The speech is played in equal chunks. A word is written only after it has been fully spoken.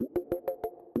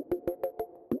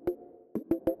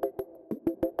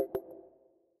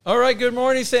All right, good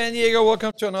morning, San Diego.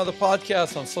 Welcome to another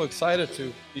podcast. I'm so excited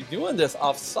to be doing this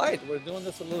off-site. We're doing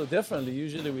this a little differently.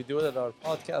 Usually we do it at our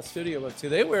podcast studio, but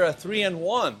today we're at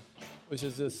 3-in-1, which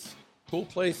is this cool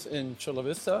place in Chula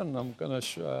Vista, and I'm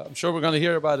sure we're gonna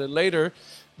hear about it later.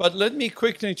 But let me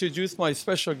quickly introduce my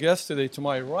special guest today. To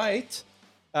my right,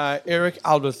 Erick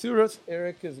Alvizures.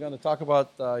 Erick is going to talk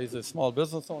about. He's a small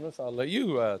business owner, so I'll let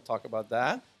you talk about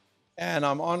that. And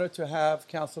I'm honored to have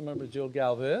Councilmember Jill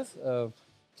Galvez,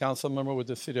 council member with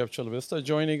the city of Chula Vista,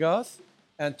 joining us.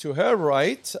 And to her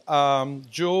right,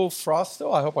 Joe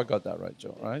Frausto. I hope I got that right,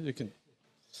 Joe. Right? You can.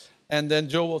 And then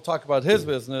Joe will talk about his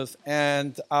business.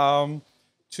 And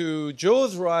to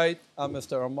Joe's right,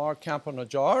 Mr. Ammar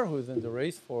Campa-Najjar, who is in the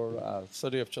race for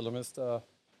city of Chula Vista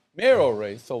mayoral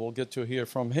race. So we'll get to hear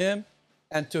from him.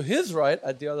 And to his right,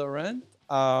 at the other end,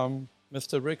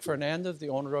 Mr. Rick Hernandez, the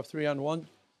owner of 3-in-1.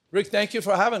 Rick, thank you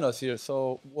for having us here.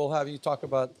 So we'll have you talk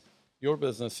about your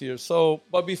business here. So,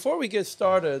 but before we get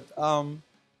started, I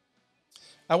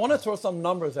want to throw some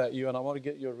numbers at you, and I want to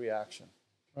get your reaction,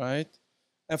 right?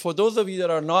 And for those of you that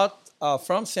are not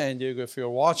from San Diego, if you're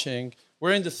watching,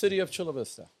 we're in the city of Chula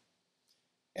Vista.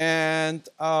 And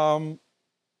from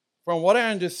what I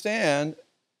understand,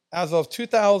 as of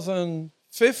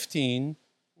 2015,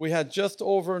 we had just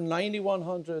over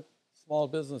 9,100 small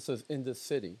businesses in the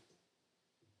city.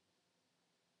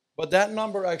 But that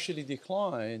number actually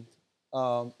declined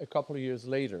a couple of years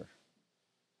later.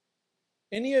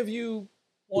 Any of you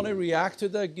want to react to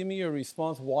that? Give me your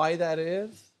response, why that is.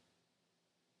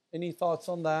 Any thoughts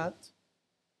on that?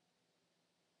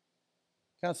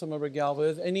 Councilmember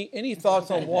Galvez, any thoughts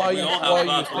on why you think?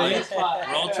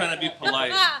 We're all trying to be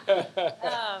polite.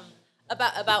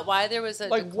 About why there was a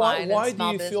decline why in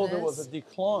small do you feel there was business? a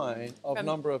decline of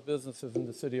number of businesses in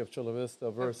the city of Chula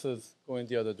Vista versus going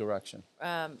the other direction?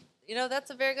 That's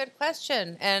a very good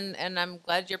question, and I'm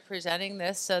glad you're presenting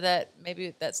this so that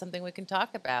maybe that's something we can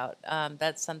talk about.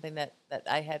 That's something that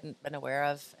I hadn't been aware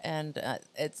of, and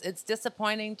it's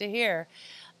disappointing to hear.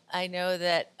 I know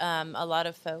that a lot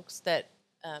of folks that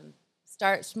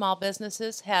start small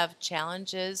businesses have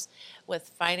challenges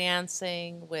with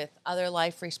financing, with other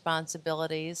life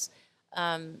responsibilities.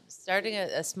 Starting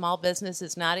a small business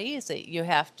is not easy. You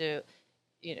have to,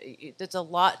 there's a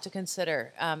lot to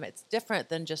consider. It's different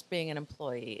than just being an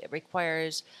employee. It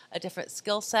requires a different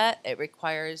skill set. It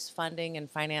requires funding and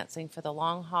financing for the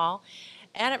long haul.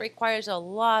 And it requires a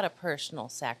lot of personal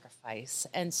sacrifice.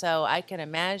 And so I can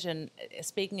imagine,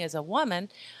 speaking as a woman,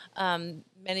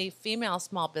 many female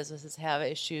small businesses have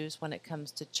issues when it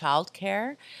comes to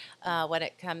childcare, when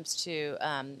it comes to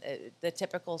the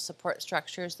typical support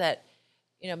structures that,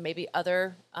 maybe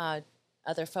other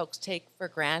folks take for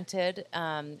granted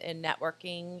in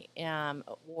networking,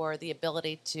 or the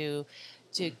ability to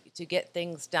get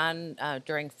things done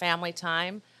during family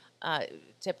time.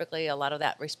 Typically, a lot of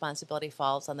that responsibility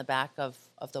falls on the back of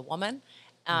the woman.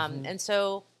 And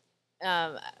so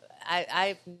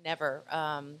I've never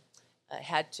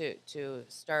had to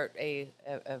start a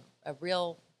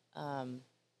real,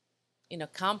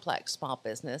 complex small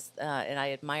business. And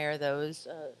I admire those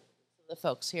the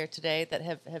folks here today that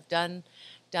have done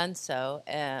so.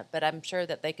 But I'm sure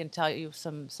that they can tell you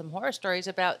some horror stories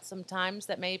about some times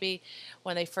that maybe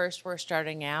when they first were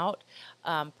starting out,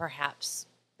 perhaps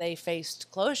they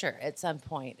faced closure at some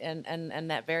point,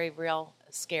 and that very real,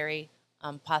 scary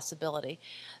possibility.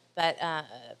 But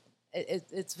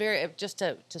it's very, just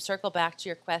to circle back to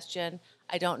your question,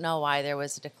 I don't know why there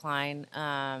was a decline.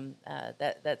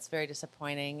 That's very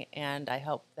disappointing, and I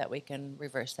hope that we can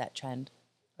reverse that trend.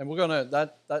 And we're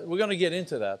gonna get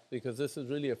into that because this is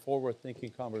really a forward-thinking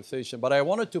conversation. But I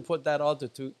wanted to put that out there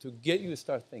to get you to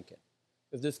start thinking,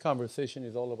 because this conversation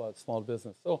is all about small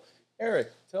business. So,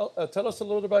 Erick, tell us a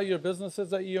little about your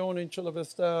businesses that you own in Chula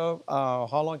Vista.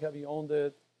 How long have you owned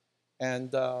it?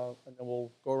 And then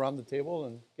we'll go around the table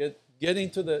and get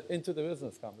into the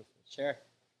business conversation. Sure.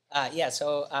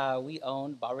 So we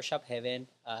own Barbershop Heaven,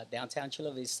 downtown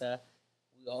Chula Vista.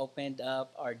 We opened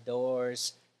up our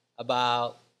doors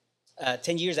about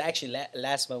 10 years. Actually,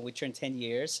 last month we turned 10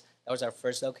 years. That was our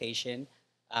first location.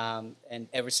 And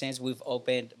ever since, we've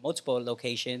opened multiple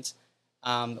locations.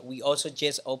 We also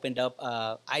just opened up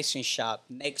an ice cream shop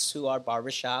next to our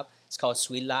barbershop. It's called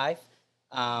Sweet Life.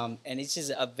 And it's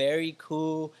just a very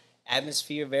cool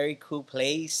atmosphere, very cool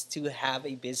place to have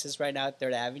a business right now at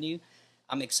 3rd Avenue.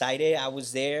 I'm excited. I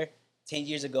was there 10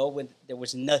 years ago when there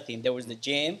was nothing. There was the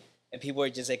gym, and people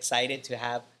were just excited to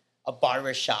have a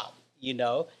barbershop,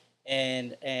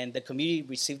 and the community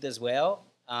received us well.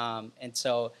 And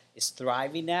so it's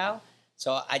thriving now.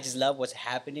 So I just love what's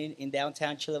happening in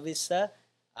downtown Chula Vista.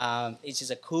 It's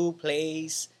just a cool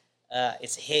place.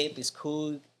 It's hip. It's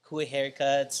cool. Cool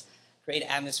haircuts. Great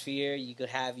atmosphere. You could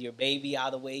have your baby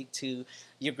all the way to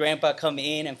your grandpa come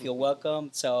in and feel welcome.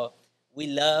 So we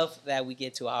love that we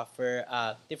get to offer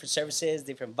different services,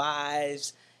 different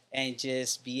vibes, and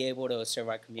just be able to serve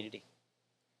our community.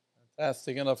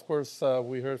 Fantastic. And of course,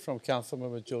 we heard from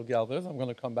Councilmember Joe Galvez. I'm going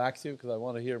to come back to you because I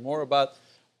want to hear more about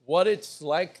what it's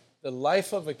like, the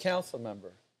life of a council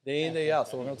member, day in, day out.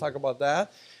 So we're going to talk about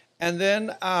that. And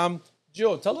then,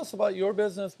 Joe, tell us about your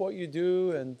business, what you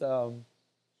do, and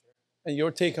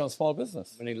your take on small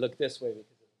business. I'm going to look this way because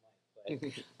of the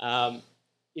mic.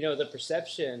 But, the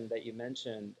perception that you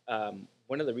mentioned,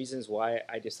 one of the reasons why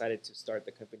I decided to start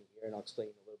the company here, and I'll explain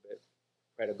a little bit,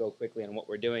 try to go quickly on what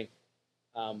we're doing.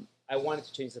 I wanted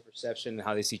to change the perception and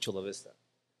how they see Chula Vista.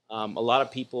 A lot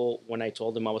of people, when I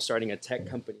told them I was starting a tech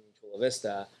company in Chula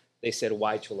Vista, they said,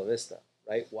 why Chula Vista,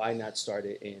 right? Why not start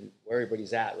it in where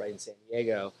everybody's at, right, in San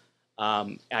Diego?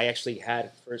 I actually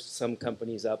had first some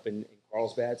companies up in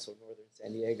Carlsbad, so northern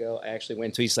San Diego. I actually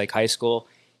went to Eastlake High School,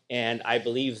 and I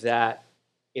believe that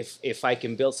if I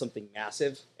can build something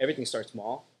massive, everything starts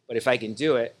small, but if I can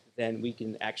do it, then we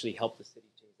can actually help the city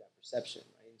change that perception,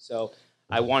 right? And so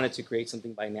I wanted to create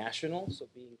something binational, so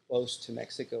being close to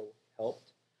Mexico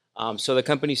helped. So the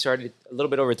company started a little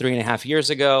bit over 3.5 years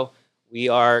ago. We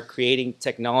are creating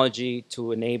technology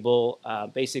to enable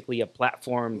basically a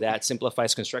platform that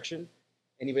simplifies construction.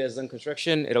 Anybody that's done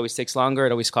construction, it always takes longer,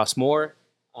 it always costs more.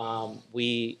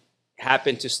 We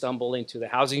happened to stumble into the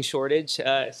housing shortage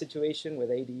situation with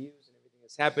ADUs and everything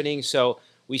that's happening. So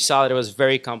we saw that it was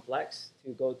very complex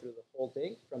to go through the whole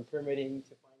thing, from permitting to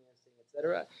financing, et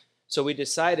cetera. So we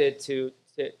decided to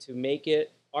make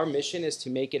it, our mission is to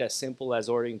make it as simple as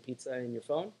ordering pizza in your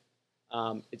phone.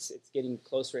 It's getting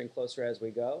closer and closer as we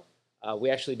go. We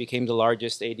actually became the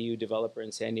largest ADU developer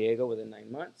in San Diego within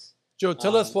 9 months. Joe,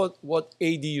 tell us what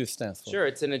ADU stands for. Sure,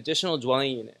 it's an additional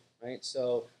dwelling unit, right?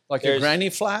 So like a granny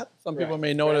flat? Some people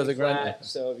may know it as a granny flat.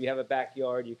 So if you have a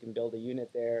backyard, you can build a unit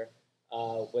there.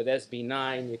 With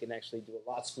SB9, you can actually do a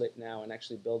lot split now and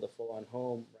actually build a full-on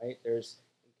home, right? There's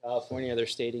in California, they're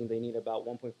stating they need about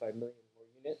 1.5 million more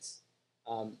units.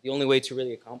 The only way to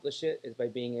really accomplish it is by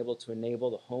being able to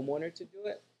enable the homeowner to do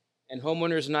it. And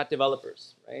homeowners are not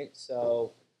developers, right?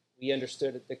 So we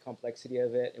understood the complexity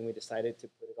of it, and we decided to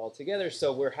put it all together.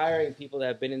 So we're hiring people that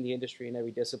have been in the industry in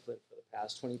every discipline for the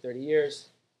past 20, 30 years.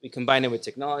 We combine it with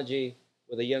technology,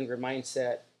 with a younger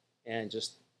mindset, and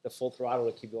just the full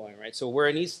throttle to keep going, right? So we're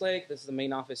in Eastlake. This is the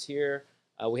main office here.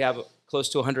 We have close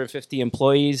to 150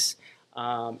 employees.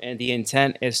 And the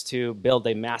intent is to build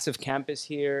a massive campus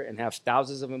here and have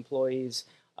thousands of employees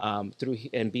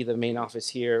and be the main office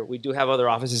here. We do have other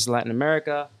offices in Latin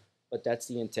America, but that's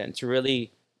the intent, to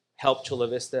really help Chula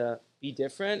Vista be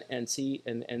different and see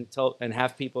and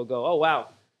have people go, oh, wow,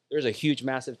 there's a huge,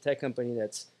 massive tech company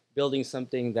that's building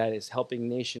something that is helping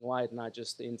nationwide, not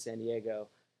just in San Diego.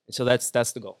 And so that's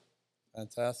the goal.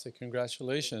 Fantastic.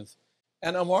 Congratulations.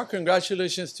 And Ammar,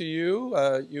 congratulations to you.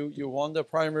 You won the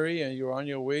primary and you're on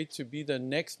your way to be the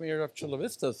next mayor of Chula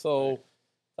Vista. So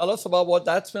tell us about what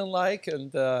that's been like.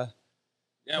 And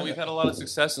yeah, we've had a lot of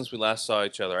success since we last saw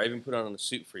each other. I even put on a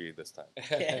suit for you this time.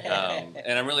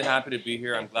 And I'm really happy to be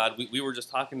here. I'm glad. We were just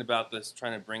talking about this,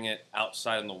 trying to bring it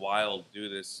outside in the wild, do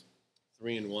this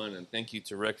 3-in-1. And thank you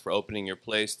to Rick for opening your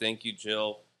place. Thank you,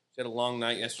 Jill. She had a long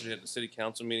night yesterday at the city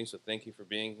council meeting, so thank you for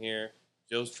being here.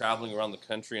 Joe's traveling around the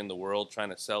country and the world trying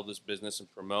to sell this business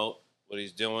and promote what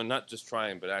he's doing, not just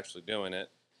trying, but actually doing it.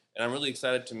 And I'm really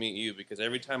excited to meet you because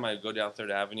every time I go down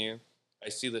 3rd Avenue, I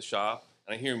see the shop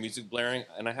and I hear music blaring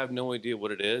and I have no idea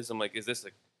what it is. I'm like, is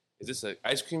this an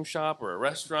ice cream shop or a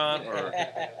restaurant? Or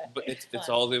but it's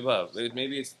all the above.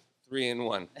 Maybe it's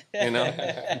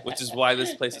 3-in-1, which is why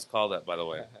this place is called that, by the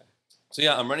way. So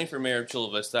yeah, I'm running for mayor of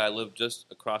Chula Vista. I live just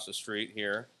across the street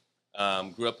here.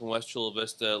 Grew up in West Chula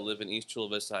Vista, live in East Chula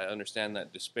Vista. I understand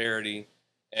that disparity.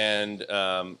 And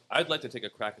I'd like to take a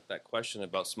crack at that question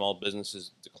about small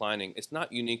businesses declining. It's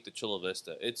not unique to Chula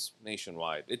Vista. It's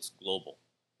nationwide. It's global,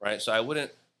 right? So I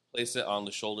wouldn't place it on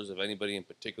the shoulders of anybody in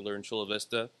particular in Chula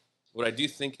Vista. What I do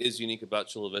think is unique about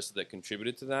Chula Vista that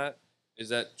contributed to that is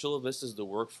that Chula Vista is the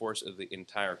workforce of the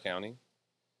entire county.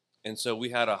 And so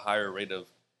we had a higher rate of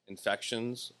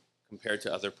infections compared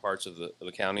to other parts of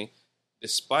the county,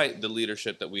 despite the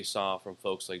leadership that we saw from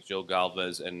folks like Joe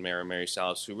Galvez and Mayor Mary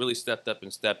Salas, who really stepped up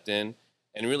and stepped in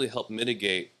and really helped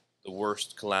mitigate the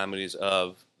worst calamities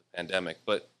of the pandemic.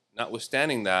 But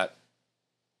notwithstanding that,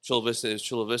 Chula Vista is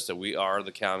Chula Vista. We are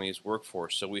the county's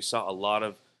workforce. So we saw a lot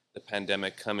of the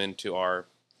pandemic come into our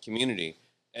community.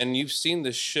 And you've seen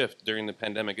this shift during the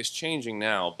pandemic. It's changing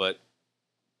now, but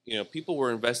people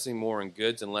were investing more in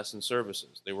goods and less in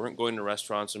services. They weren't going to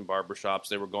restaurants and barbershops.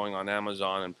 They were going on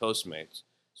Amazon and Postmates.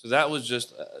 So that was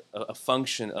just a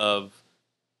function of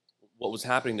what was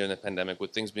happening during the pandemic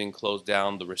with things being closed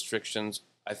down, the restrictions.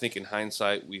 I think in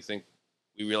hindsight, we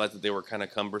realized that they were kind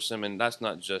of cumbersome, and that's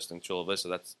not just in Chula Vista,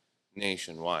 that's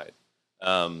nationwide.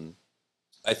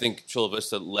 I think Chula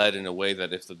Vista led in a way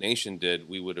that if the nation did,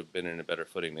 we would have been in a better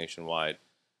footing nationwide.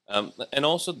 And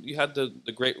also you had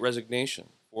the Great Resignation.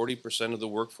 40% of the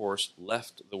workforce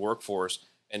left the workforce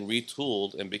and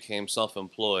retooled and became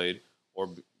self-employed or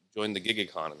joined the gig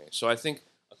economy. So I think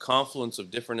a confluence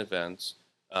of different events,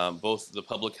 both the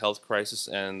public health crisis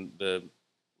and the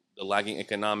lagging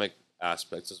economic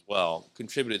aspects as well,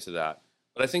 contributed to that.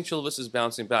 But I think Chula Vista is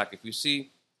bouncing back. If you see,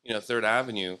 Third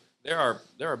Avenue, there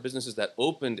are businesses that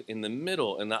opened in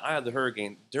the eye of the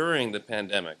hurricane during the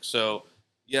pandemic. So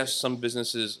yes, some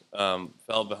businesses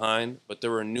fell behind, but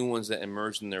there were new ones that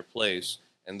emerged in their place,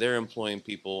 and they're employing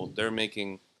people. They're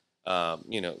making,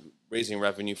 raising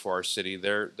revenue for our city.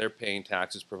 They're paying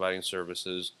taxes, providing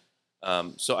services.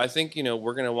 So I think,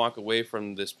 we're going to walk away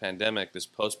from this pandemic, this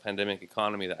post-pandemic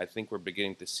economy that I think we're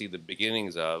beginning to see the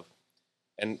beginnings of,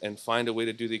 and find a way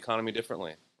to do the economy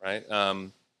differently, right?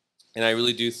 And I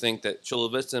really do think that Chula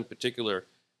Vista in particular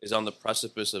is on the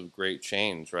precipice of great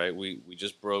change, right? We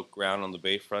just broke ground on the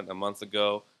Bayfront a month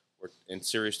ago. We're in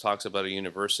serious talks about a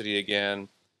university again.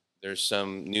 There's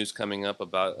some news coming up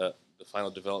about the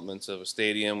final developments of a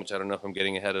stadium, which I don't know if I'm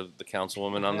getting ahead of the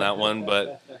councilwoman on that one,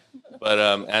 but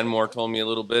Ann Moore told me a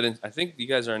little bit, and I think you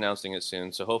guys are announcing it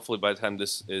soon. So hopefully by the time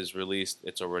this is released,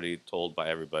 it's already told by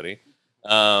everybody.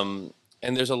 And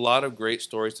there's a lot of great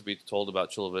stories to be told about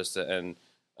Chula Vista, and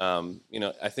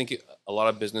I think a lot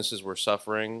of businesses were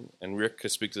suffering, and Rick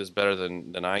could speak to this better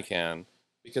than I can,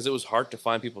 because it was hard to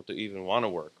find people to even want to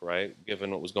work, right, given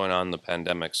what was going on in the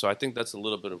pandemic. So I think that's a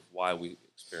little bit of why we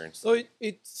experienced So that.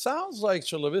 it sounds like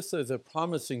Chula Vista is a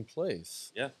promising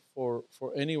place for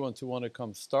anyone to want to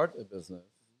come start a business.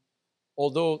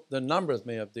 Although the numbers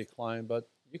may have declined, but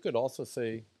you could also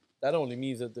say that only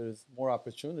means that there's more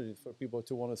opportunities for people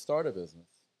to want to start a business.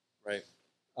 Right.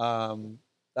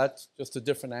 That's just a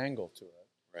different angle to it.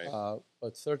 Right.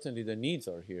 But certainly the needs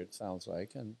are here, it sounds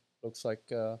like, and looks like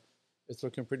it's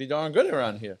looking pretty darn good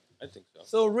around here. I think so.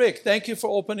 So, Rick, thank you for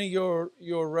opening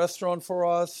your restaurant for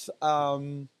us.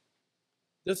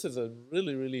 This is a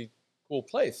really, really cool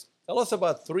place. Tell us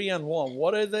about 3 and 1.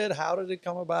 What is it? How did it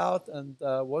come about? And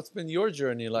what's been your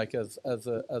journey like as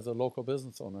a local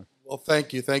business owner? Well,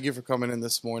 thank you. Thank you for coming in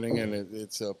this morning. And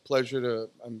it's a pleasure to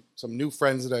some new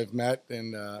friends that I've met,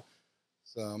 and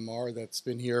Ammar that's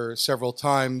been here several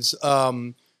times.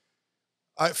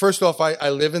 First off, I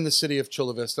live in the city of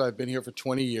Chula Vista. I've been here for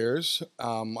 20 years.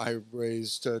 I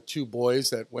raised 2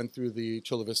 boys that went through the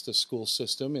Chula Vista school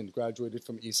system and graduated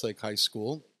from Eastlake High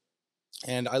School.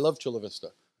 And I love Chula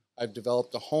Vista. I've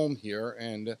developed a home here,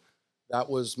 and that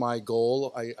was my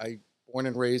goal. I born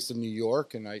and raised in New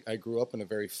York, and I grew up in a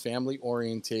very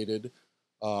family-orientated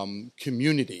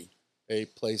community, a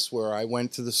place where I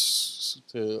went to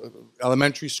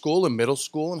elementary school and middle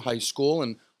school and high school,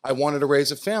 and I wanted to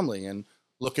raise a family. And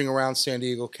looking around San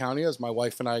Diego County, as my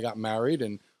wife and I got married,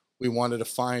 and we wanted to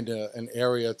find an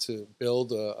area to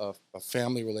build a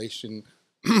family relation,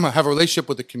 have a relationship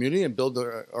with the community and build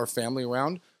our family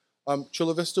around.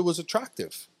 Chula Vista was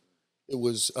attractive. It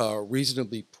was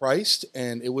reasonably priced,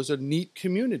 and it was a neat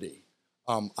community.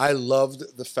 I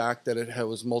loved the fact that it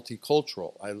was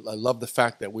multicultural. I loved the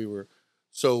fact that we were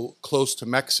so close to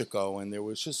Mexico, and there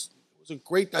was a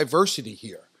great diversity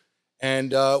here.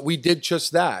 And we did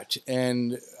just that.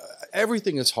 And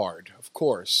everything is hard, of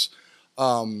course,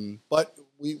 but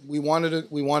we wanted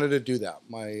to do that.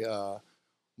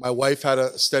 My wife had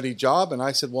a steady job, and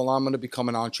I said, well, I'm going to become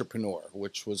an entrepreneur,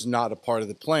 which was not a part of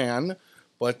the plan,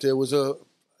 but it was an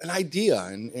idea,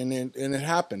 and it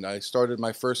happened. I started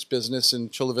my first business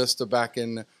in Chula Vista back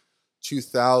in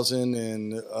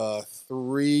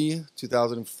 2003,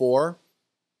 2004,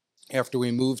 after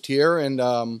we moved here,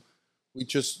 and we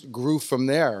just grew from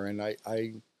there. And I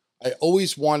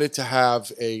always wanted to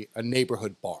have a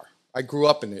neighborhood bar. I grew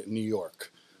up in it in New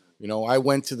York. I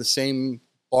went to the same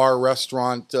bar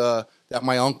restaurant that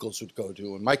my uncles would go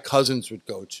to and my cousins would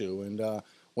go to. And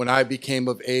when I became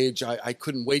of age, I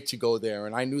couldn't wait to go there.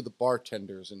 And I knew the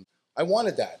bartenders, and I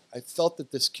wanted that. I felt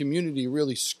that this community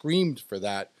really screamed for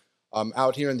that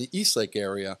out here in the Eastlake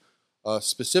area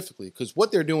specifically, because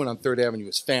what they're doing on 3rd Avenue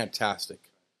is fantastic.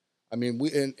 I mean,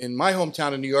 in my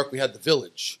hometown in New York, we had the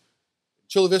Village. In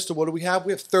Chula Vista, what do we have?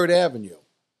 We have 3rd Avenue.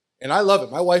 And I love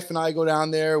it. My wife and I go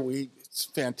down there. It's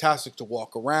fantastic to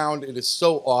walk around. It is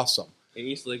so awesome. In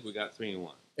Eastlake, we got 3 and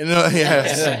 1. And,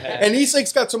 yes. And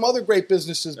Eastlake's got some other great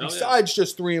businesses besides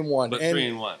just 3-in-1. But and,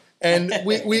 3-in-1. And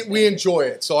we enjoy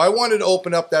it. So I wanted to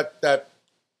open up that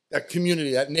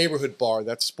community, that neighborhood bar,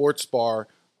 that sports bar.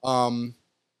 And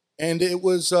it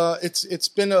was it's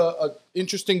been a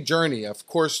interesting journey. Of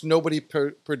course, nobody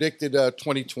predicted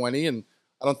 2020, and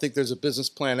I don't think there's a business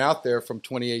plan out there from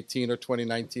 2018 or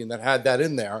 2019 that had that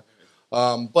in there.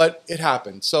 But it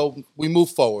happened. So we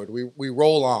move forward. We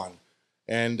roll on.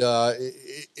 And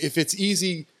if it's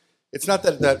easy, it's not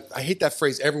that I hate that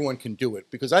phrase, everyone can do it,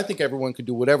 because I think everyone can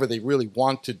do whatever they really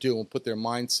want to do and put their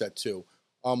mindset to.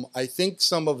 I think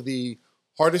some of the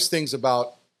hardest things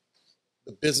about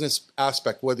the business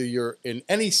aspect, whether you're in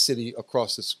any city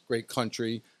across this great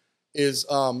country, is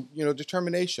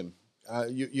determination.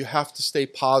 You have to stay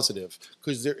positive,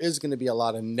 because there is going to be a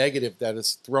lot of negative that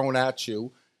is thrown at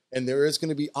you, and there is going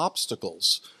to be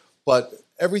obstacles. But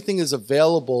everything is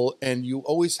available, and you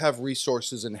always have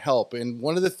resources and help. And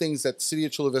one of the things that City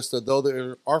of Chula Vista, though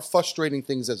there are frustrating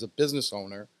things as a business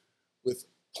owner with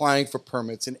applying for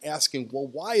permits and asking, well,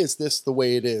 why is this the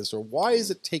way it is? Or why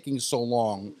is it taking so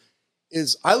long?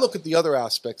 Is I look at the other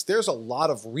aspects. There's a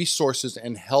lot of resources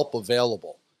and help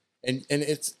available. And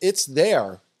it's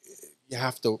there. You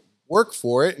have to work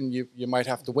for it, and you might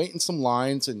have to wait in some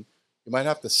lines, and you might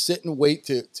have to sit and wait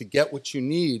to get what you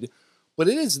need. But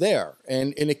it is there,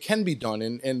 and it can be done.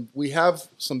 And we have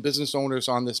some business owners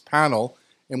on this panel,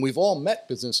 and we've all met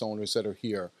business owners that are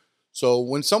here. So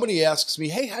when somebody asks me,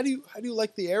 hey, how do you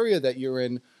like the area that you're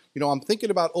in? I'm thinking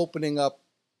about opening up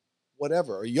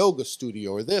whatever, a yoga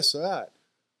studio or this or that.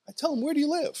 I tell them, where do you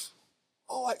live?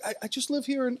 Oh, I just live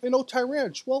here in Otay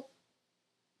Ranch. Well,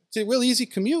 it's a really easy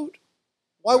commute.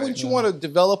 Why wouldn't you want to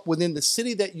develop within the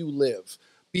city that you live?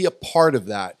 Be a part of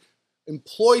that.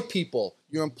 Employ people.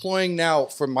 You're employing now,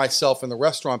 for myself in the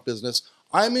restaurant business,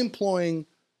 I'm employing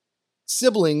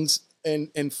siblings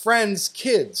and friends,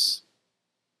 kids,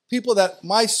 people that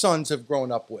my sons have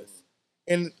grown up with.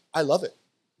 And I love it.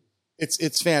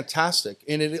 It's fantastic.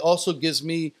 And it also gives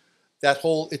me that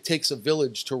whole, it takes a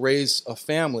village to raise a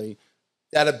family,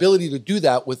 that ability to do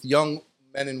that with young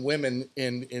men and women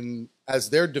in as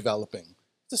they're developing.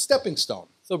 It's a stepping stone.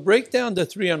 So break down the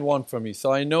 3-in-1 for me.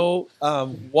 So I know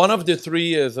one of the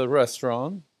three is a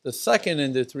restaurant. The second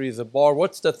in the three is a bar.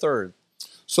 What's the third?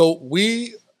 So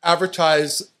we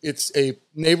advertise it's a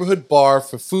neighborhood bar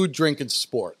for food, drink, and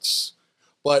sports.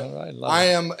 But I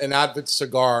am an avid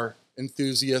cigar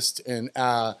enthusiast, and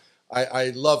I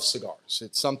love cigars.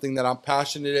 It's something that I'm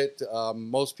passionate at.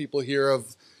 Most people hear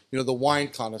of, the wine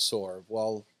connoisseur.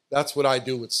 Well, that's what I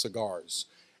do with cigars.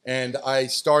 And I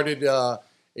started an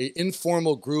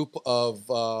informal group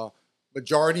of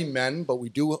majority men, but we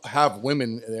do have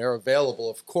women there available,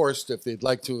 of course, if they'd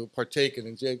like to partake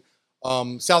in it.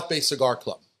 South Bay Cigar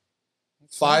Club.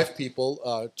 5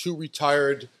 people, 2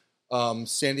 retired one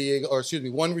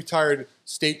retired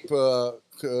state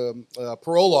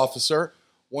parole officer,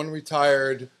 1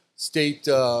 retired state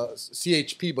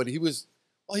CHP, but he wasn't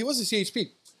CHP.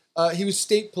 He was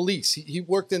state police. He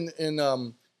worked in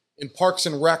Parks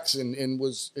and Recs and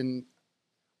was in.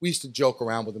 We used to joke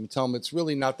around with him and tell him it's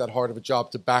really not that hard of a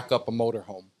job to back up a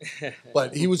motorhome.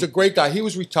 But he was a great guy. He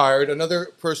was retired. Another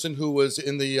person who was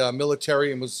in the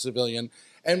military and was a civilian.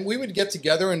 And we would get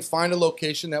together and find a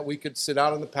location that we could sit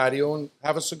out on the patio and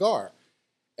have a cigar.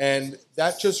 And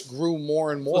that just grew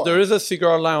more and more. So there is a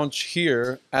cigar lounge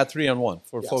here at 3-in-1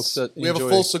 for folks that enjoy. We have a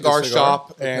full cigar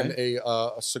shop and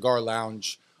a cigar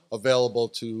lounge available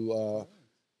to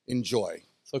enjoy.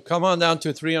 So come on down to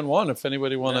 3-in-1 if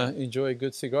anybody want to enjoy a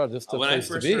good cigar. This is the when place I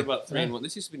first to be. heard about 3-in-1,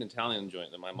 this used to be an Italian joint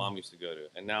that my mom used to go to,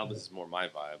 and now this is more my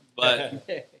vibe. But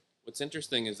what's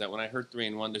interesting is that when I heard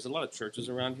 3-in-1, there's a lot of churches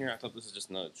around here. I thought this is just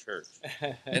another church.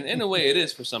 And in a way, it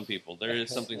is for some people. There is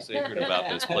something sacred about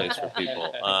this place for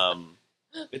people.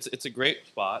 It's a great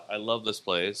spot. I love this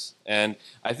place. And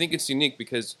I think it's unique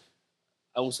because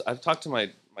I've talked to my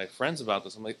friends about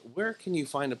this. I'm like, where can you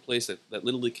find a place that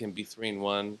literally can be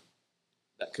 3-in-1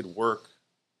 that could work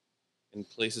in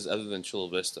places other than Chula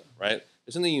Vista, right?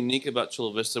 There's something unique about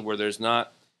Chula Vista where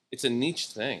it's a niche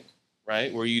thing,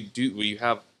 right? Where you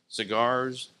have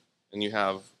cigars and you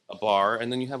have a bar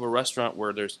and then you have a restaurant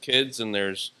where there's kids and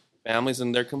there's families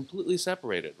and they're completely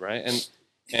separated, right?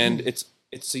 And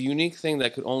it's a unique thing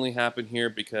that could only happen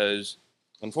here because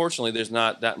unfortunately there's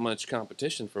not that much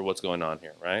competition for what's going on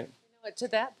here, right? To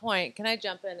that point, can I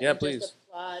jump in? Yeah, and please. Just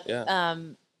applaud, Yeah.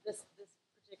 This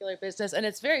particular business, and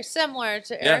it's very similar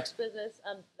to Erick's business,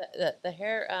 the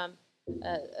hair on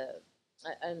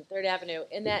 3rd Avenue,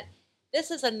 in that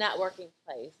this is a networking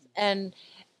place, and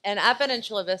And I've been in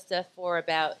Chula Vista for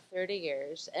about 30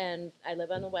 years, and I live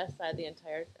on the west side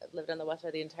lived on the west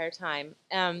side the entire time.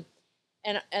 And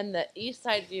the east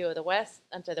side view of the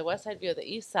the west side view of the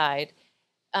east side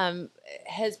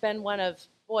has been one of,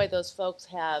 boy, those folks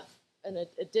have an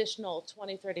additional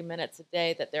 20, 30 minutes a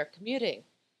day that they're commuting.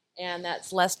 And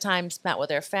that's less time spent with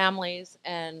their families.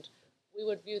 And we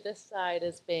would view this side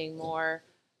as being more,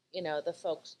 the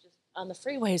folks just on the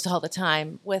freeways all the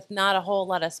time with not a whole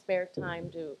lot of spare time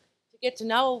to get to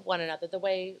know one another the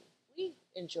way we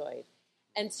enjoyed.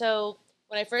 And so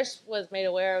when I first was made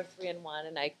aware of 3-in-1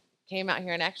 and I came out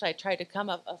here, and actually I tried to come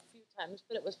up a few times,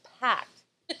 but it was packed.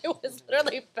 It was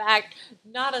literally packed,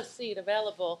 not a seat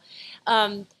available.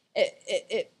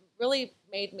 It really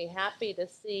made me happy to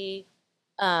see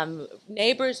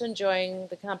neighbors enjoying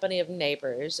the company of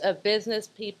neighbors, of business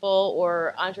people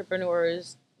or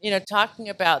entrepreneurs, talking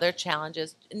about their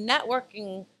challenges,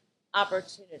 networking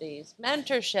opportunities,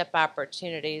 mentorship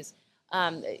opportunities.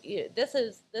 This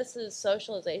is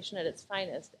socialization at its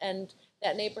finest, and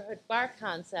that neighborhood bar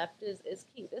concept is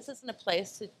key. This isn't a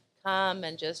place to come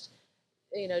and just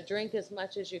drink as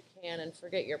much as you can and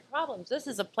forget your problems. This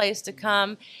is a place to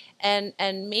come and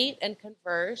meet and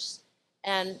converse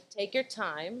and take your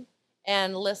time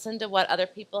and listen to what other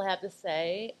people have to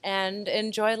say and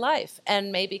enjoy life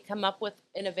and maybe come up with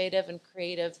innovative and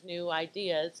creative new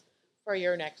ideas for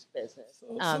your next business.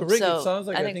 So Rick, it sounds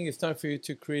like I think it's time for you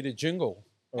to create a jingle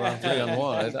around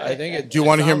 3-in-1. I think it. Do you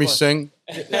want to hear me sing?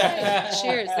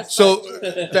 Cheers. So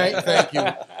thank you,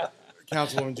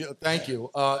 Councilwoman Jill. Thank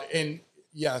you. And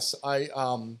yes, I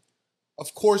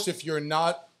of course, if you're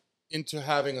not into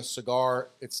having a cigar,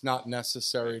 it's not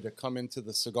necessary to come into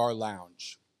the cigar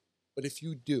lounge. But if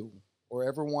you do, or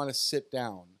ever want to sit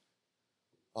down,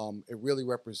 it really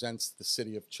represents the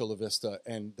city of Chula Vista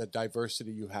and the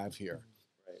diversity you have here.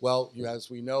 Right. Well, as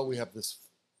we know, we have this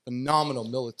phenomenal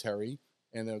military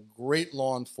and a great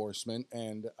law enforcement,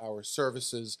 and our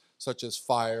services such as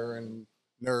fire and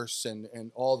nurse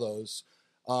and all those.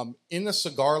 In the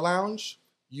cigar lounge,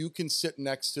 you can sit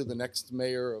next to the next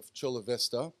mayor of Chula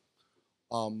Vista,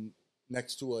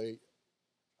 next to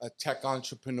a tech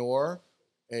entrepreneur,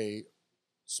 a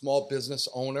small business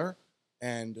owner,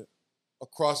 and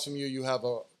across from you, you have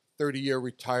a 30-year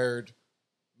retired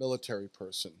military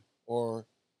person. Or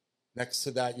next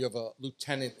to that, you have a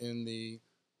lieutenant in the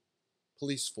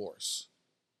police force.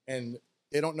 And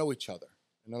they don't know each other.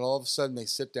 And then all of a sudden, they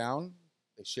sit down,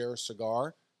 they share a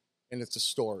cigar, and it's a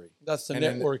story. That's the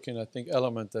networking, I think,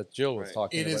 element that Jill was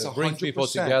talking about. It is 100%. Bring people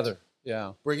together.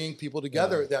 Yeah. Bringing people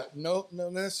together that no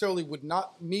necessarily would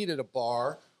not meet at a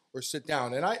bar or sit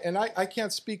down. And I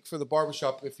can't speak for the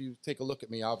barbershop. If you take a look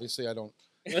at me, obviously I don't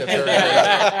get very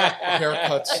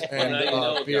haircuts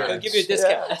and beards. They'll give you a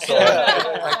discount. So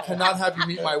I cannot have you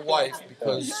meet my wife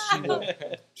because she will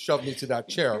shove me to that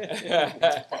chair.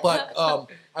 But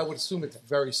I would assume it's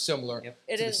very similar to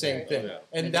the same thing.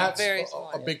 And that's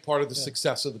a big part of the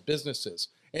success of the businesses.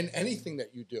 And anything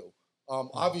that you do.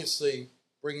 Obviously,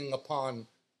 bringing upon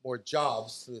more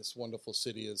jobs to this wonderful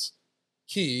city is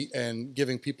key, and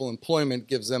giving people employment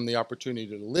gives them the opportunity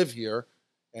to live here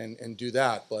and do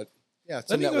that. But yeah,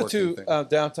 it's a networking thing. Let me go to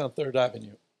downtown 3rd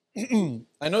Avenue.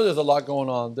 I know there's a lot going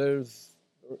on. There's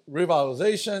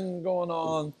revitalization going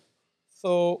on.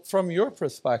 So from your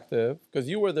perspective, because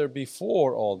you were there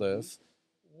before all this,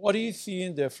 what do you see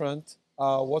in different?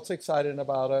 What's exciting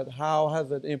about it? How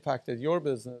has it impacted your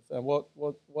business? And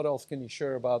what else can you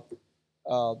share about?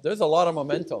 There's a lot of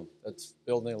momentum that's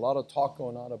building, a lot of talk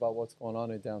going on about what's going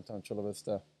on in downtown Chula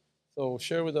Vista. So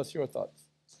share with us your thoughts.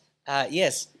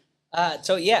 Yes. I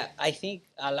think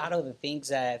a lot of the things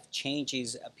that have changed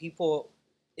is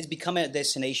it's becoming a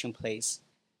destination place.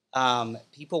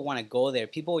 People want to go there.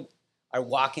 People are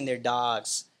walking their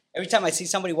dogs. Every time I see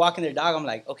somebody walking their dog, I'm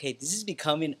like, okay, this is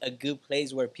becoming a good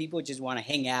place where people just want to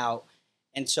hang out.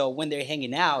 And so when they're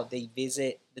hanging out, they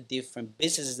visit the different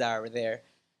businesses that are there.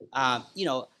 I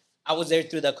was there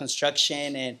through the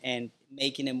construction and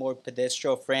making it more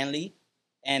pedestrian friendly,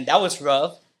 and that was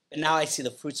rough. But now I see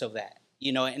the fruits of that,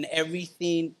 and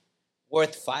everything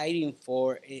worth fighting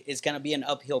for is going to be an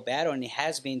uphill battle, and it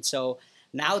has been. So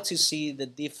now to see the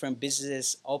different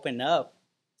businesses open up,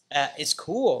 it's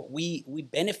cool. We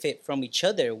benefit from each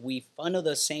other. We funnel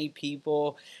the same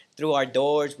people through our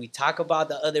doors. We talk about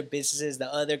the other businesses,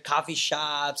 the other coffee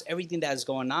shops, everything that's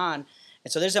going on.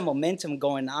 And so there's a momentum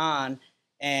going on,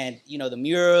 and the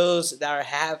murals that are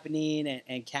happening,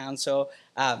 and council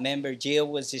member Jill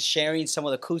was just sharing some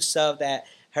of the cool stuff that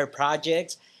her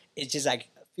projects. It just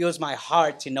fills my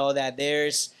heart to know that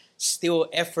there's still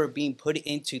effort being put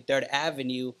into 3rd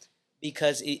Avenue,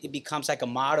 because it becomes like a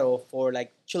model for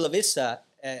like Chula Vista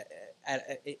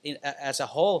as a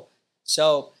whole.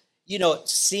 So,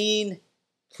 seeing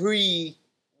pre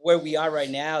where we are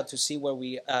right now to see where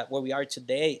we are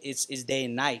today is day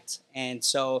and night. And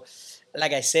so,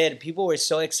 like I said, people were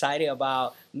so excited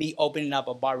about me opening up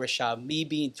a barbershop, me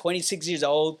being 26 years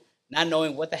old, not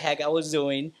knowing what the heck I was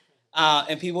doing,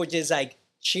 and people were just like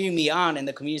cheering me on in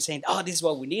the community, saying, "Oh, this is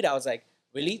what we need." I was like,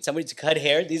 "Really? Somebody to cut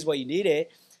hair? This is what you needed?"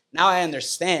 Now I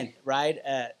understand, right?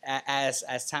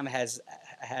 As time has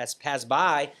passed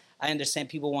by, I understand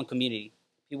people want community.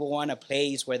 People want a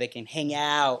place where they can hang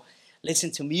out,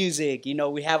 listen to music.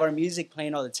 We have our music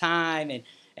playing all the time, and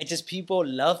just people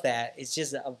love that. It's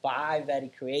just a vibe that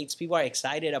it creates. People are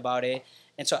excited about it.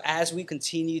 And so as we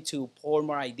continue to pour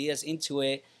more ideas into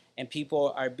it, and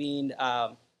people are being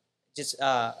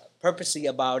purposely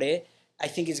about it, I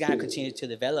think it's going to continue to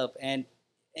develop. And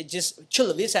just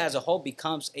Chula Vista as a whole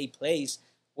becomes a place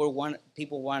where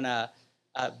people want to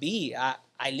be.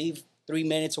 I live 3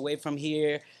 minutes away from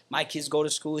here. My kids go to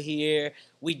school here.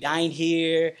 We dine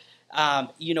here.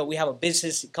 We have a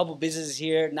couple businesses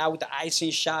here. Now with the ice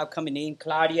cream shop coming in,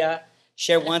 Claudia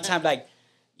shared one time, like,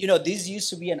 this used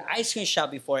to be an ice cream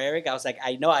shop before, Eric. I was like,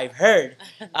 I know, I've heard.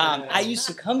 I used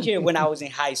to come here when I was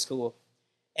in high school.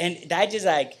 And that just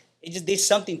it just did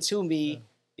something to me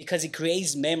because it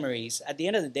creates memories. At the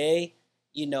end of the day,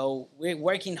 we're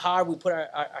working hard. We put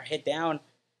our head down.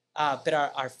 But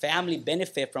our family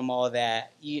benefit from all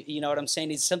that. You know what I'm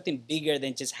saying? It's something bigger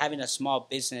than just having a small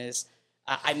business.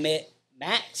 I met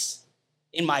Max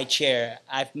in my chair.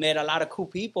 I've met a lot of cool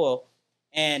people,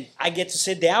 and I get to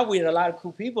sit down with a lot of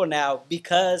cool people now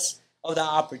because of the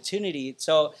opportunity.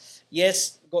 So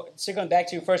yes, going back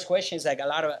to your first question, it's like a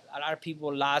lot of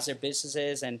people lost their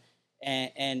businesses, and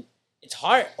it's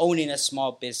hard owning a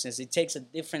small business. It takes a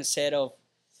different set of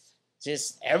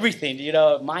just everything,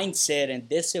 mindset and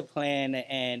discipline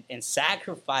and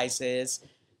sacrifices.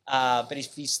 But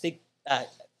if you stick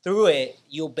through it,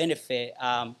 you'll benefit.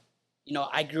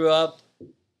 I grew up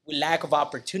with lack of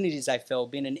opportunities. I felt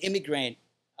being an immigrant.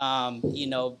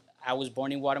 I was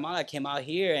born in Guatemala. I came out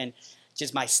here, and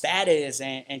just my status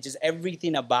and just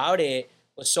everything about it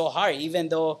was so hard. Even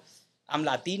though I'm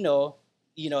Latino,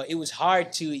 it was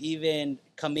hard to even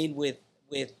come in with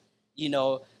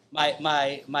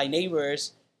my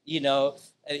neighbors,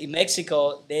 in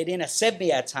Mexico. They didn't accept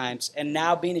me at times. And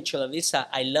now being in Chula Vista,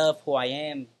 I love who I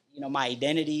am, my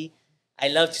identity. I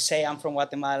love to say I'm from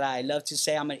Guatemala. I love to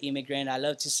say I'm an immigrant. I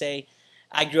love to say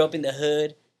I grew up in the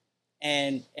hood.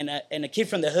 And a kid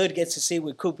from the hood gets to see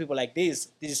with cool people like this.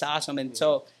 This is awesome. And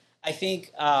so I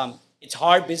think it's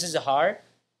hard. Business is hard,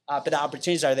 but the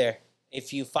opportunities are there.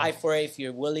 If you fight for it, if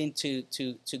you're willing to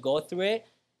go through it.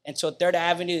 And so Third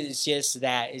Avenue is just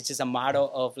that. It's just a model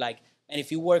of and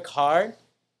if you work hard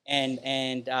and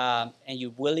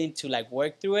you're willing to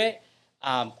work through it,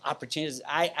 opportunities.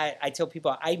 I tell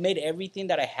people I made everything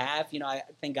that I have. I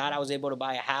thank God I was able to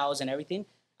buy a house and everything.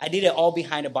 I did it all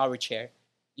behind a barber chair.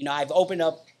 I've opened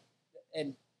up,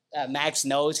 and Max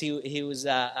knows he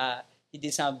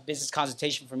did some business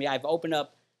consultation for me. I've opened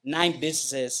up 9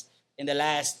 businesses in the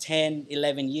last 10,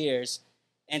 11 years.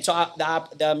 And so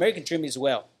the American dream as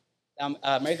well.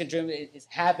 American dream is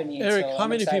happening. Eric, so how I'm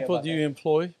many excited people about do you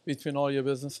employ between all your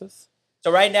businesses?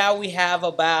 So right now we have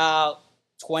about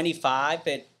 25,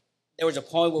 but there was a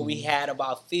point where we had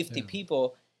about 50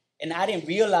 people. And I didn't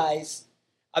realize,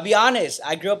 I'll be honest,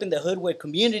 I grew up in the hood where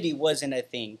community wasn't a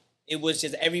thing. It was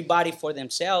just everybody for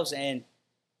themselves. And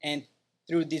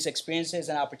through these experiences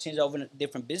and opportunities over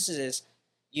different businesses,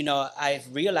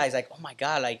 I've realized oh my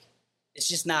God, it's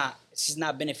just not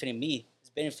benefiting me. It's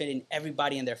benefiting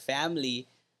everybody in their family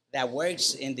that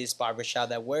works in this barbershop,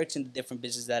 that works in the different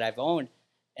businesses that I've owned.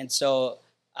 And so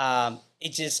it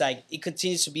just it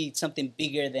continues to be something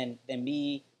bigger than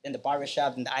me, than the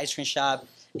barbershop, than the ice cream shop.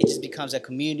 It just becomes a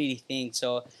community thing.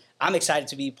 So I'm excited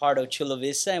to be part of Chula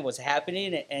Vista and what's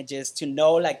happening, and just to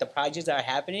know the projects that are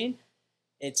happening.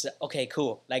 It's okay,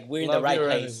 cool. We're in the right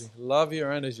place. Energy. Love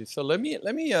your energy. So let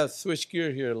me switch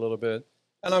gear here a little bit,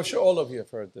 and I'm sure all of you have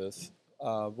heard this,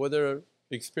 whether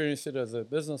you experienced it as a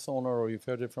business owner or you've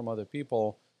heard it from other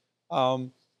people.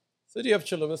 City of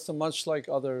Chula Vista, much like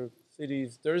other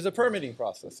cities, there is a permitting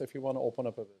process if you want to open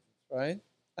up a business, right?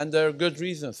 And there are good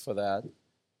reasons for that.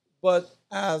 But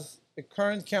as a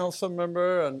current council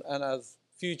member and as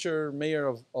future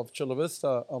mayor of Chula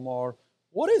Vista, Ammar,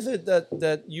 what is it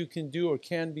that you can do or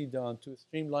can be done to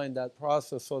streamline that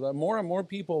process so that more and more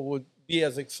people would be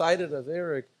as excited as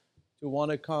Eric to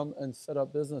want to come and set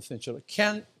up business in Chula?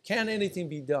 Can anything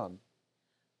be done?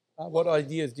 What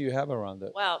ideas do you have around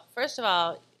it? Well, first of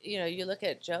all, you look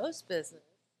at Joe's business,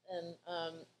 and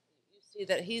you see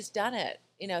that he's done it.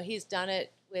 He's done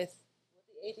it with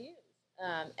the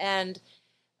ADUs. And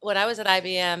when I was at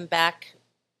IBM back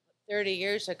 30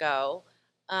 years ago,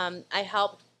 I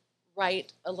helped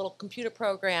write a little computer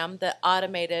program that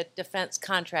automated defense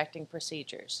contracting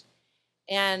procedures.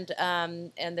 And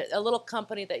a little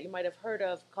company that you might have heard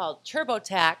of called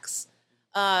TurboTax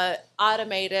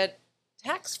automated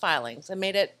tax filings and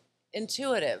made it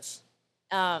intuitive.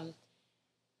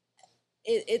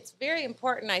 It's very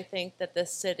important, I think, that the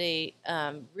city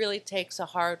really takes a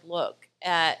hard look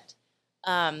at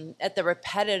the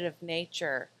repetitive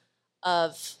nature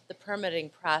of the permitting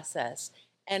process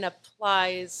and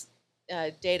applies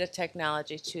data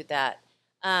technology to that.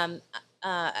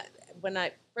 When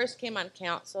I first came on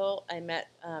council, I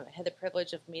had the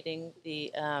privilege of meeting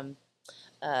the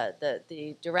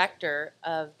director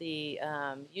of the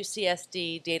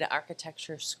UCSD Data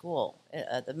Architecture School,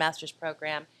 the master's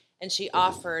program, and she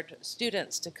offered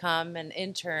students to come and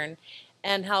intern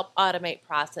and help automate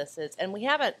processes. And we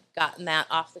haven't gotten that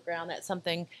off the ground. That's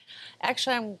something,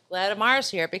 actually, I'm glad Ammar's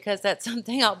here, because that's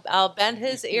something I'll bend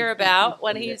his ear about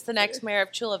when he's the next mayor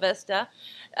of Chula Vista,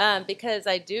 because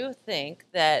I do think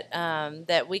that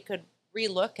that we could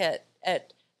relook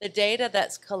at the data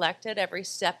that's collected every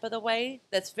step of the way.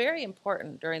 That's very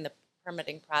important during the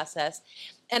permitting process,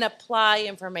 and apply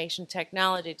information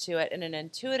technology to it in an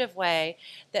intuitive way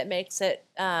that makes it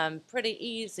pretty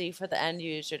easy for the end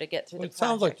user to get through the It project.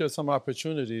 sounds like there's some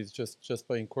opportunities just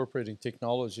by incorporating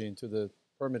technology into the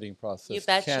permitting process. You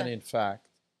betcha. Can, in fact,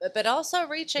 but also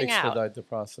reaching out. expedite the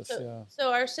process.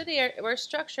 So our city, we're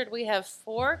structured. We have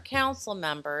 4 council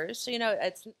members.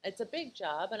 It's a big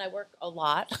job, and I work a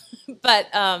lot. But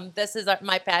this is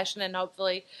my passion, and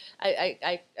hopefully,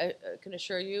 I can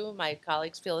assure you, my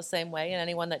colleagues feel the same way. And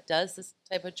anyone that does this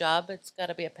type of job, it's got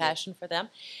to be a passion for them.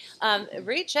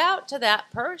 Reach out to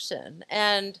that person,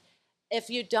 and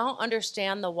if you don't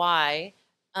understand the why,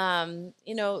 talk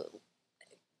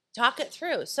it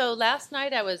through. So last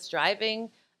night I was driving.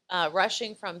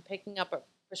 Rushing from picking up a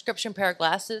prescription pair of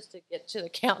glasses to get to the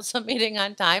council meeting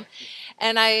on time.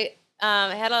 And I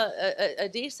had a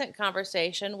decent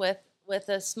conversation with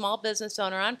a small business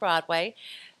owner on Broadway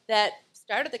that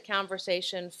started the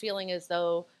conversation feeling as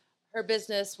though her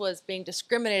business was being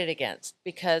discriminated against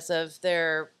because of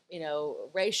their,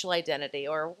 racial identity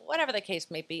or whatever the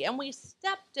case may be. And we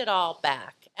stepped it all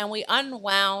back and we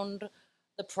unwound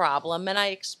the problem, and I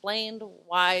explained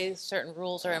why certain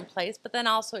rules are in place, but then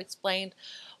also explained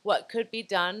what could be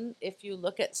done if you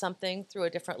look at something through a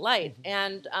different light. Mm-hmm.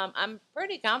 And I'm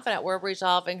pretty confident we're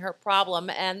resolving her problem,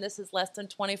 and this is less than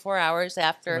 24 hours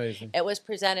after it was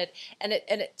presented. And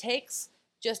it takes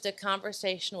just a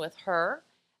conversation with her,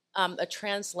 a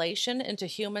translation into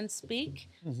human speak,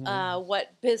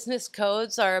 what business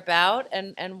codes are about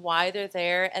and why they're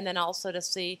there, and then also to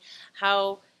see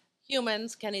how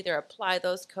humans can either apply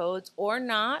those codes or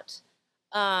not,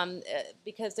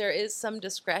 because there is some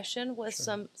discretion with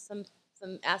some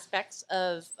aspects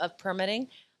of permitting,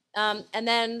 and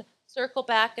then circle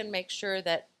back and make sure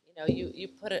that you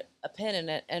put a pin in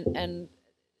it, and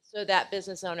so that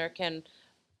business owner can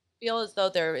feel as though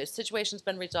their situation's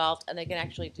been resolved and they can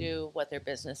actually do what their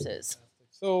business is.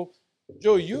 So,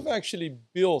 Joe, you've actually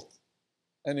built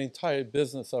an entire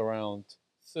business around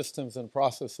systems and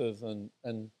processes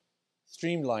and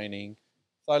streamlining.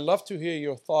 So I'd love to hear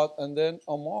your thought. And then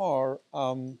Ammar,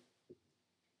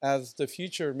 as the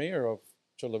future mayor of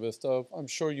Chula Vista, I'm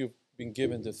sure you've been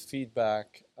given this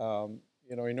feedback.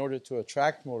 In order to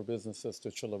attract more businesses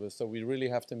to Chula Vista, we really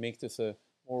have to make this a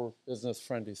more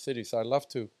business-friendly city. So I'd love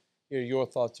to hear your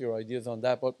thoughts, your ideas on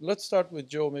that. But let's start with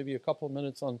Joe, maybe a couple of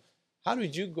minutes on how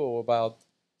did you go about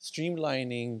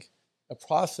streamlining a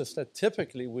process that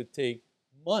typically would take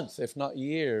months, if not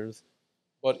years,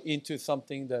 but into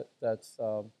something that's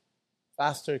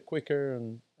faster, quicker,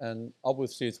 and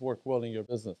obviously it's worked well in your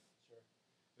business. Sure.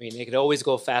 I mean, it could always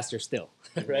go faster still,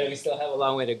 right? We still have a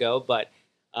long way to go, but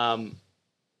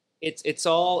it's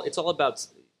all about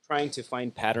trying to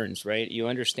find patterns, right? You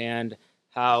understand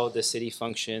how the city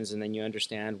functions, and then you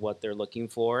understand what they're looking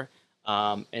for,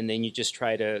 and then you just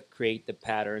try to create the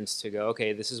patterns to go,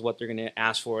 okay, this is what they're going to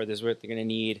ask for, this is what they're going to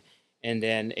need. And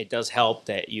then it does help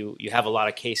that you have a lot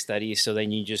of case studies, so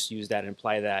then you just use that and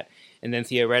apply that. And then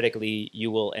theoretically,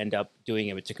 you will end up doing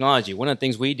it with technology. One of the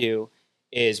things we do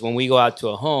is when we go out to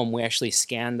a home, we actually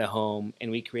scan the home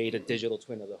and we create a digital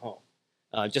twin of the home.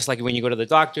 Just like when you go to the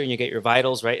doctor and you get your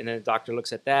vitals, right? And then the doctor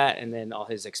looks at that and then all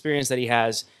his experience that he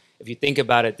has. If you think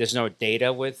about it, there's no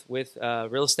data with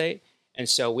real estate. And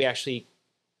so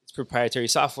it's It's proprietary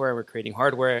software. We're creating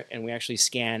hardware, and we actually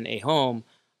scan a home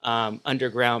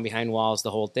underground, behind walls,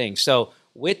 the whole thing. So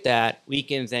with that, we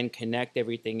can then connect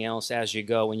everything else as you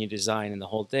go when you design and the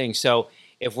whole thing. So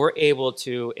if we're able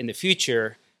to, in the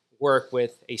future, work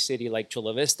with a city like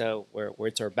Chula Vista, where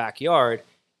it's our backyard,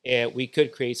 we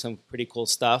could create some pretty cool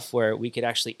stuff where we could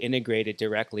actually integrate it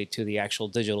directly to the actual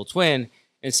digital twin,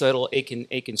 and so it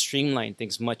can streamline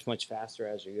things much faster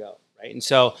as you go, right? And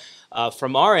so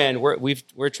from our end,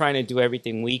 we're trying to do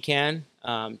everything we can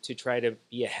to try to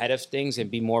be ahead of things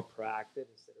and be more proactive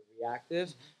instead of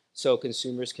reactive, so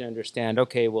consumers can understand,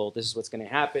 okay, well, this is what's going to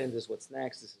happen, this is what's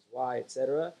next, this is why,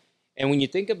 etc. And when you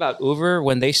think about Uber,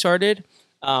 when they started,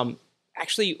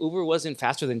 actually Uber wasn't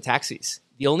faster than taxis.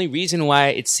 The only reason why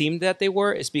it seemed that they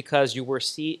were is because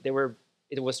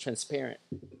it was transparent,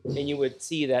 and you would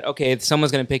see that, okay,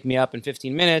 someone's going to pick me up in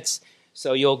 15 minutes,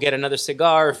 so you'll get another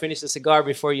cigar or finish the cigar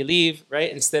before you leave,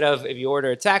 right? Instead of if you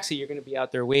order a taxi, you're going to be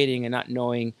out there waiting and not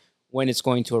knowing when it's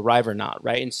going to arrive or not,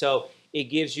 right? And so it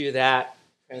gives you that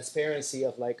transparency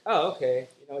of like, oh, okay,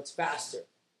 it's faster,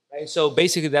 right? So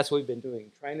basically that's what we've been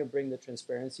doing, trying to bring the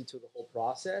transparency to the whole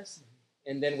process.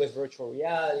 And then with virtual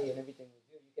reality and everything we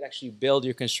do, you could actually build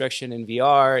your construction in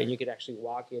VR, and you could actually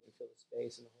walk in and feel the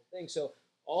space and the whole thing. So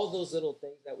all those little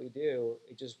things that we do,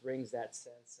 it just brings that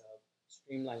sense of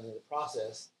streamlining the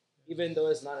process, even though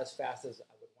it's not as fast as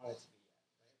I would want it to be.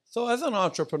 So as an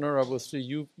entrepreneur, obviously,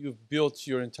 you've built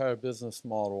your entire business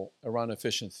model around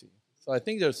efficiency. So I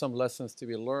think there's some lessons to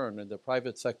be learned in the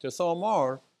private sector. So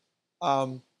Ammar,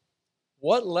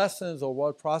 what lessons or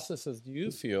what processes do you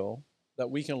feel that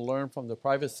we can learn from the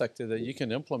private sector that you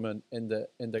can implement in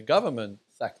the government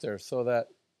sector so that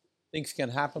things can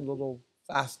happen a little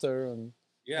faster and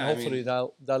hopefully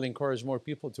that'll encourage more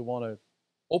people to want to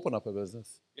open up a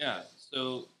business? Yeah.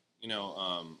 So,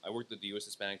 I worked at the U.S.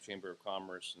 Hispanic Chamber of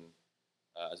Commerce and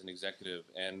as an executive,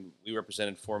 and we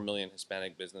represented 4 million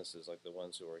Hispanic businesses like the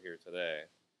ones who are here today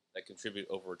that contribute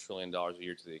over $1 trillion a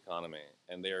year to the economy.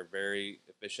 And they are very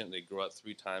efficient. They grow at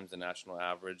 3 times the national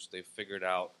average. They've figured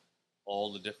out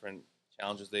all the different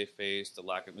challenges they face, the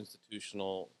lack of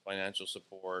institutional financial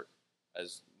support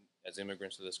as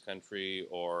immigrants to this country,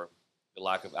 or the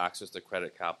lack of access to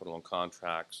credit capital and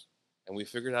contracts. And we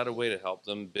figured out a way to help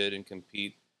them bid and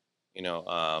compete,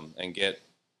 and get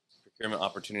procurement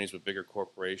opportunities with bigger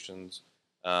corporations.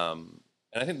 And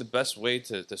I think the best way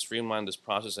to streamline this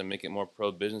process and make it more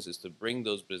pro-business is to bring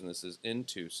those businesses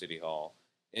into City Hall,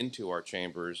 into our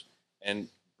chambers, and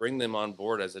bring them on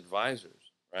board as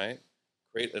advisors, right?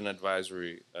 Create an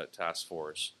advisory task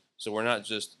force. So we're not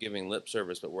just giving lip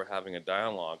service, but we're having a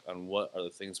dialogue on what are the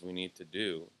things we need to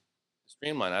do to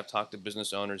streamline. I've talked to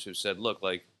business owners who said, look,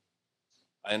 like,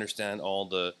 I understand all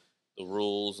the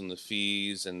rules and the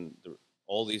fees and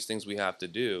all these things we have to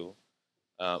do,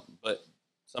 but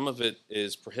some of it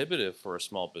is prohibitive for a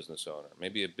small business owner.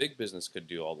 Maybe a big business could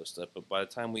do all this stuff, but by the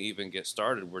time we even get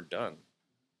started, we're done,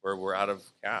 or we're out of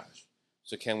cash.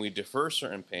 So can we defer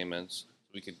certain payments?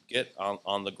 We could get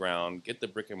on the ground, get the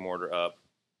brick and mortar up,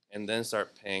 and then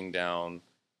start paying down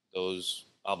those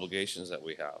obligations that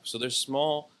we have. So there's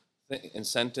small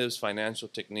incentives, financial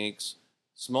techniques,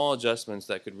 small adjustments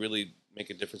that could really make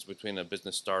a difference between a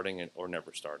business starting or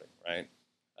never starting, right?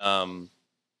 The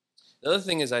other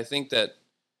thing is, I think that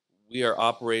we are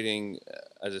operating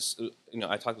as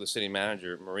I talked to the city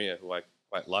manager, Maria, who I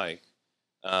quite like,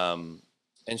 and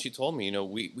she told me,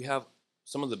 we have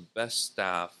some of the best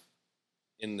staff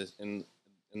in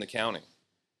the county,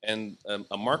 and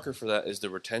a marker for that is the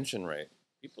retention rate.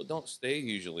 People don't stay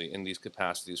usually in these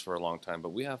capacities for a long time, but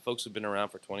we have folks who've been around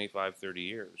for 25, 30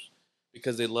 years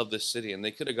because they love this city, and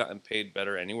they could have gotten paid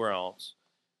better anywhere else,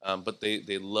 but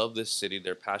they love this city.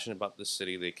 They're passionate about this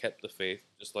city. They kept the faith,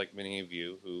 just like many of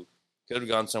you who could have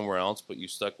gone somewhere else, but you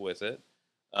stuck with it.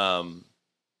 And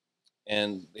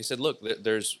they said, look,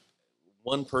 there's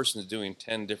one person is doing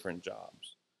 10 different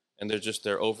jobs, and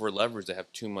they're over leveraged. They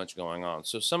have too much going on.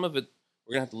 So some of it,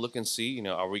 we're gonna have to look and see,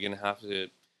 are we gonna have to,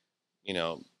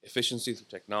 efficiency through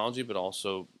technology, but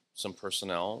also some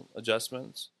personnel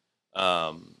adjustments,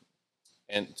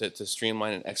 and to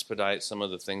streamline and expedite some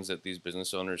of the things that these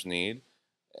business owners need.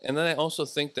 And then I also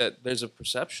think that there's a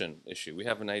perception issue. We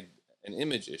have an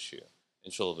image issue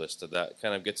in Chula Vista that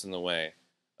kind of gets in the way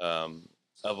of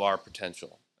our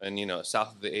potential. And,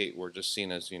 south of the 8, we're just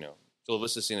seen as, Chula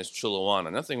Vista is seen as Chulawana.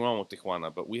 Nothing wrong with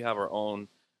Tijuana, but we have our own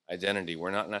identity.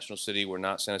 We're not National City. We're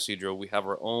not San Isidro. We have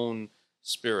our own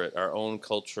spirit, our own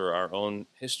culture, our own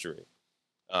history.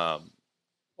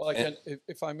 Well,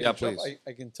 if I may jump,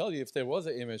 I can tell you if there was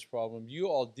an image problem, you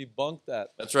all debunked that.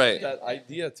 That's right. That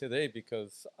idea today,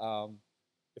 because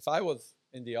if I was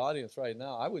in the audience right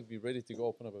now, I would be ready to go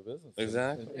open up a business.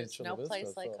 Exactly. In There's Chula no Vista,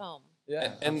 place like so, home.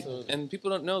 Yeah, And absolutely. and people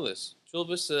don't know this. Chula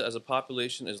Vista as a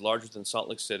population is larger than Salt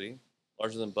Lake City,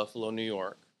 larger than Buffalo, New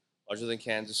York, larger than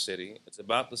Kansas City. It's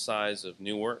about the size of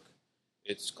Newark.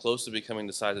 It's close to becoming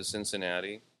the size of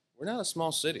Cincinnati. We're not a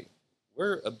small city.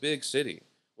 We're a big city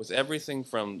with everything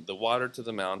from the water to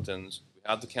the mountains. We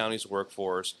have the county's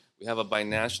workforce. We have a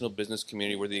binational business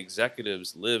community where the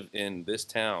executives live in this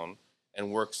town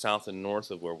and work south and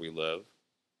north of where we live.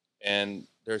 And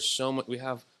there's so much. We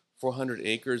have 400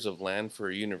 acres of land for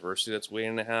a university that's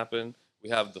waiting to happen. We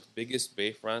have the biggest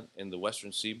bayfront in the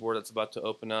western seaboard that's about to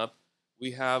open up.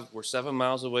 We're 7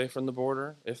 miles away from the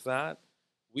border, if that.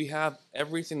 We have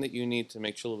everything that you need to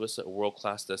make Chula Vista a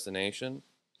world-class destination.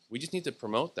 We just need to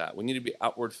promote that. We need to be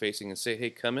outward-facing and say, hey,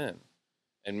 come in.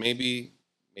 And maybe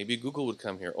Google would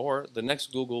come here, or the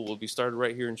next Google will be started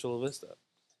right here in Chula Vista.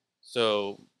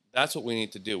 So that's what we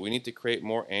need to do. We need to create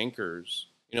more anchors.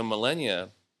 Millennia,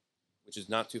 which is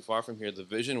not too far from here, the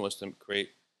vision was to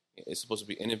it's supposed to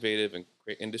be innovative and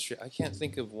create industry. I can't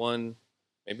think of one,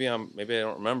 maybe I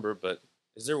don't remember, but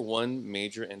is there one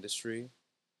major industry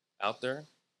out there?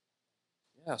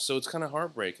 Yeah, so it's kind of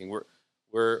heartbreaking.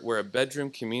 We're a bedroom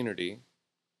community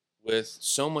with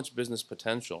so much business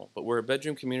potential, but we're a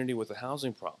bedroom community with a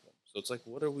housing problem. So it's like,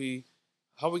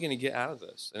 how are we going to get out of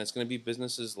this? And it's going to be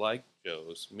businesses like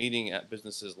Joe's meeting at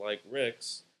businesses like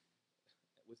Rick's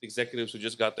with executives who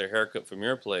just got their haircut from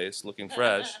your place, looking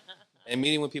fresh, and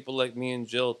meeting with people like me and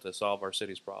Jill to solve our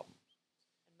city's problems.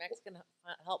 And Mac's going to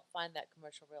help find that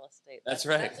commercial real estate. That's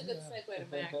right. That's a good segue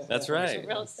to Mac. That's right. Commercial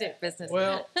real estate business.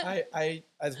 Well, I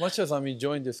as much as I'm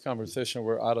enjoying this conversation,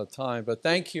 we're out of time. But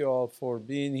thank you all for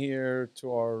being here,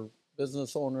 to our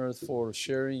business owners for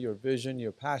sharing your vision,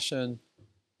 your passion.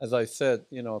 As I said,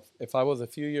 if I was a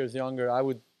few years younger, I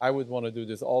would want to do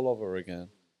this all over again.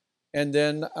 And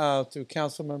then to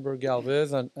Councilmember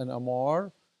Galvez and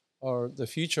Ammar, or the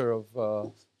future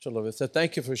of Chula Vista,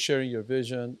 thank you for sharing your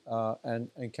vision, and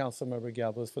Councilmember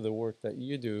Galvez for the work that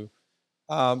you do.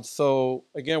 So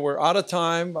again, we're out of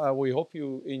time. We hope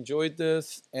you enjoyed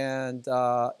this. And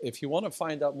if you want to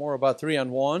find out more about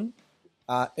 3-on-1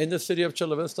 in the city of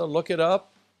Chula Vista, look it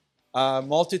up.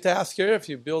 Multitasker, if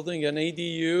you're building an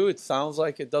ADU, it sounds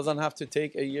like it doesn't have to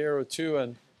take a year or two.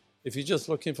 And if you're just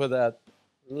looking for that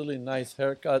really nice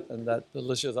haircut and that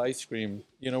delicious ice cream,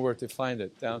 you know where to find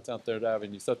it, downtown 3rd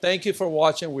Avenue. So thank you for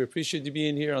watching. We appreciate you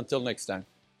being here. Until next time.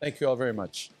 Thank you all very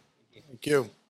much. Thank you.